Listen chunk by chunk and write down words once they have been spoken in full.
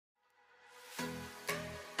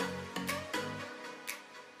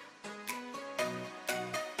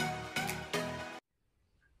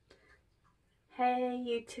Hey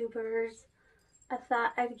YouTubers, I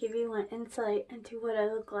thought I'd give you an insight into what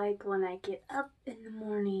I look like when I get up in the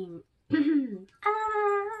morning.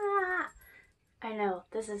 Ah! I know,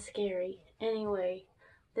 this is scary. Anyway,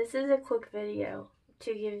 this is a quick video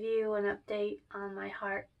to give you an update on my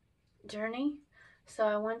heart journey. So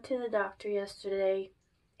I went to the doctor yesterday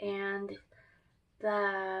and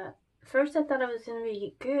first I thought it was going to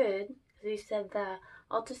be good because he said the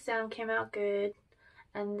ultrasound came out good.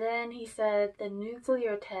 And then he said the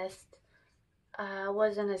nuclear test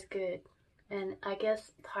wasn't as good. And I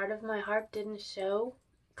guess part of my heart didn't show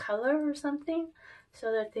color or something.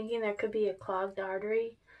 So they're thinking there could be a clogged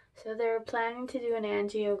artery. So they're planning to do an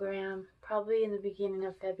angiogram probably in the beginning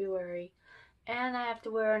of February. And I have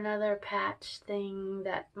to wear another patch thing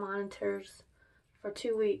that monitors for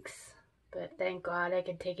 2 weeks. But thank God I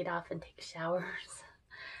can take it off and take showers.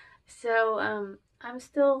 So I'm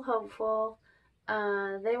still hopeful.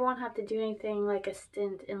 They won't have to do anything like a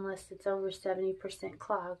stent unless it's over 70%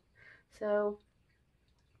 clogged. So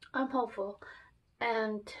I'm hopeful.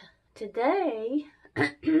 And today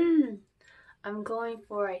I'm going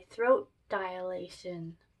for a throat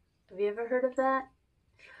dilation. Have you ever heard of that?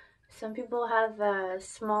 Some people have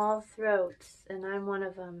small throats, and I'm one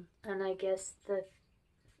of them. And I guess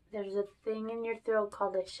there's a thing in your throat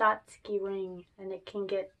called a Schottky ring, and it can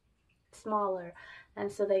get smaller.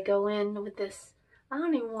 And so they go in with this, I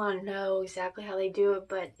don't even want to know exactly how they do it,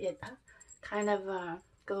 but it kind of I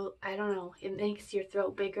don't know, it makes your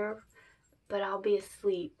throat bigger, but I'll be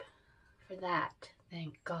asleep for that,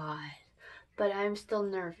 thank God. But I'm still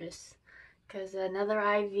nervous because another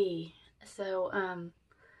IV. So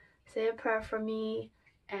say a prayer for me,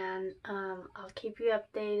 and I'll keep you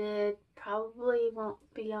updated. Probably won't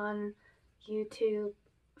be on YouTube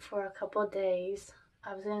for a couple days.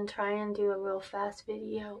 I was going to try and do a real fast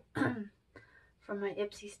video for my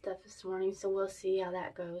Ipsy stuff this morning, so we'll see how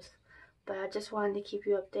that goes. But I just wanted to keep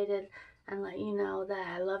you updated and let you know that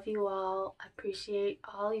I love you all. I appreciate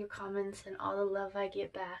all your comments and all the love I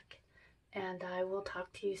get back. And I will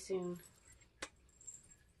talk to you soon.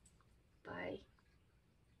 Bye.